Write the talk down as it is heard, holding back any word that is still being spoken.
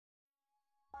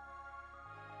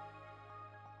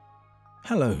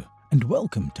Hello and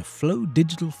welcome to Phlo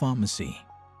Digital Pharmacy.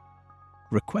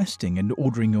 Requesting and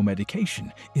ordering your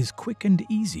medication is quick and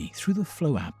easy through the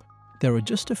Phlo app. There are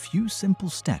just a few simple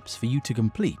steps for you to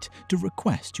complete to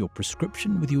request your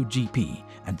prescription with your GP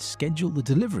and schedule the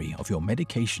delivery of your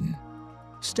medication.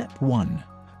 Step 1.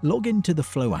 Log into the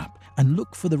Phlo app and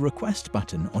look for the Request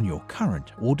button on your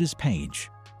current orders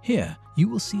page. Here, you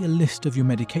will see a list of your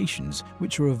medications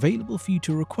which are available for you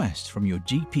to request from your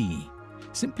GP.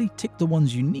 Simply tick the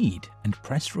ones you need and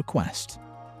press Request.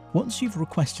 Once you've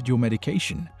requested your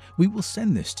medication, we will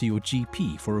send this to your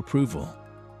GP for approval.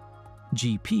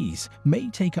 GPs may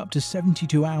take up to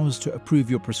 72 hours to approve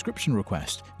your prescription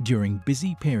request during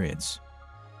busy periods.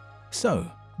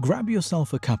 So, grab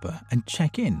yourself a cuppa and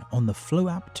check in on the Phlo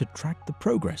app to track the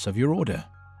progress of your order.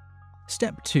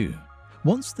 Step 2.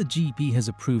 Once the GP has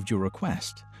approved your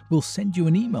request, we'll send you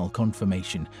an email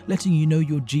confirmation letting you know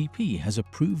your GP has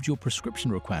approved your prescription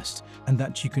request and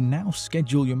that you can now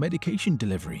schedule your medication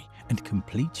delivery and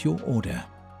complete your order.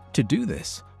 To do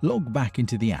this, log back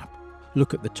into the app,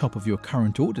 look at the top of your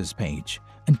current orders page,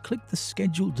 and click the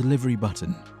Schedule Delivery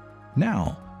button.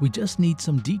 Now, we just need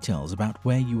some details about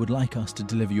where you would like us to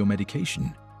deliver your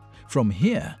medication. From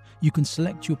here, you can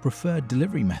select your preferred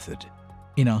delivery method.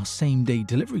 In our same-day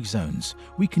delivery zones,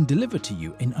 we can deliver to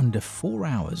you in under 4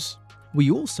 hours. We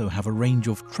also have a range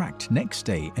of tracked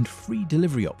next-day and free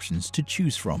delivery options to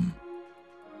choose from.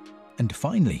 And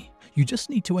finally, you just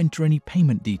need to enter any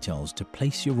payment details to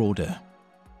place your order.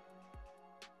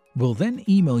 We'll then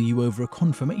email you over a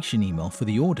confirmation email for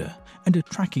the order and a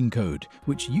tracking code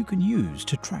which you can use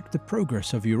to track the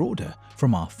progress of your order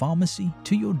from our pharmacy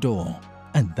to your door.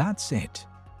 And that's it.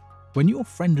 When your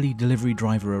friendly delivery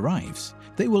driver arrives,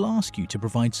 they will ask you to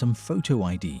provide some photo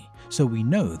ID so we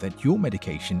know that your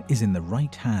medication is in the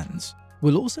right hands.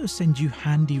 We'll also send you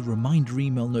handy reminder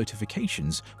email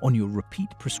notifications on your repeat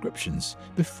prescriptions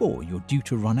before you're due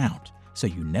to run out so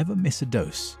you never miss a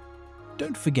dose.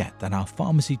 Don't forget that our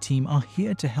pharmacy team are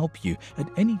here to help you at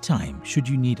any time should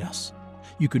you need us.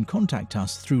 You can contact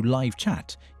us through live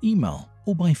chat, email,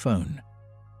 or by phone.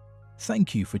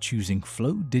 Thank you for choosing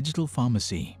Phlo Digital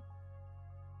Pharmacy.